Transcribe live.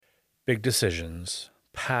Big decisions,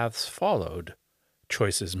 paths followed,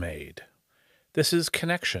 choices made. This is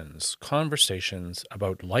Connections, conversations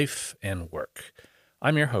about life and work.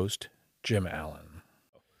 I'm your host, Jim Allen.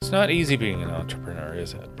 It's not easy being an entrepreneur,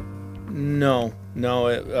 is it? No.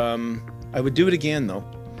 I would do it again, though.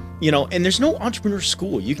 And there's no entrepreneur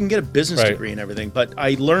school. You can get a business degree and everything, but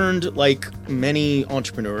I learned, like many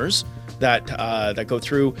entrepreneurs, that go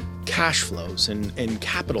through cash flows and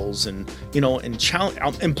capitals and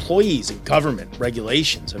employees and government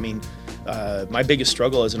regulations. I mean, my biggest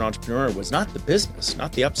struggle as an entrepreneur was not the business,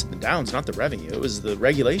 not the ups and the downs, not the revenue. It was the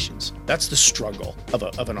regulations. That's the struggle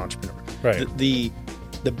of an entrepreneur. Right. The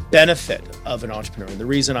benefit of an entrepreneur, and the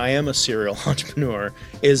reason I am a serial entrepreneur,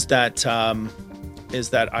 is that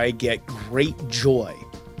I get great joy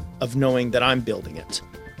of knowing that I'm building it.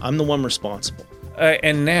 I'm the one responsible.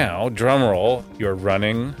 And now, drumroll, you're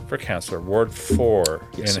running for councillor, Ward 4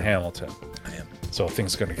 in Hamilton. I am. So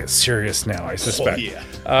things are going to get serious now, I suspect. Oh,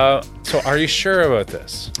 yeah. So are you sure about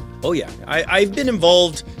this? Oh, yeah. I've been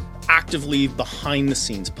involved actively behind the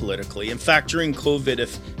scenes politically. In fact, during COVID,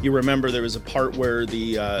 if you remember, there was a part where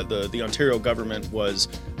the Ontario government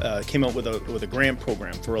came out with a grant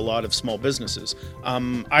program for a lot of small businesses.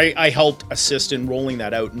 I helped assist in rolling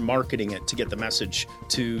that out and marketing it to get the message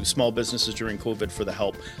to small businesses during COVID for the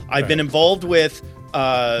help. I've been involved with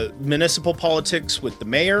municipal politics with the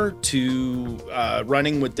mayor to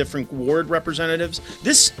running with different ward representatives.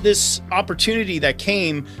 This opportunity that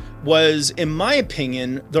came was, in my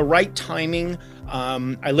opinion, the right timing.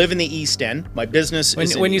 I live in the East End. My business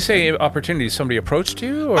is when you say opportunity, somebody approached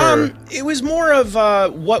you, or it was more of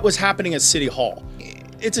what was happening at City Hall.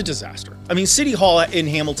 It's a disaster. I mean, City Hall in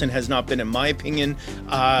Hamilton has not been, in my opinion,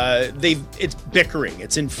 it's bickering,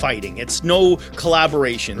 it's infighting, it's no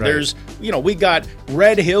collaboration. Right. There's, we got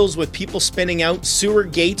red hills with people spinning out, sewer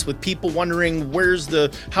gates with people wondering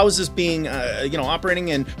how is this being,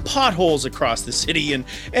 operating, and potholes across the city. And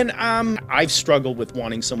I've struggled with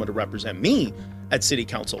wanting someone to represent me at City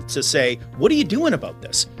Council to say, what are you doing about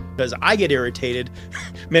this? Because I get irritated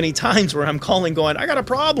many times where I'm calling going, I got a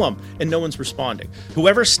problem, and no one's responding.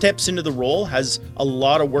 Whoever steps into the role has a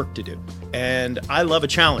lot of work to do, and I love a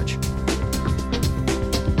challenge.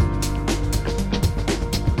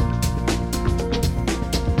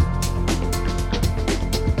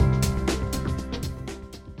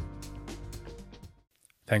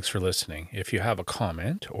 Thanks for listening. If you have a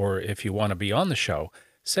comment or if you want to be on the show,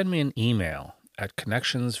 send me an email at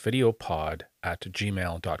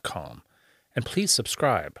connectionsvideopod@gmail.com. And please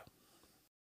subscribe.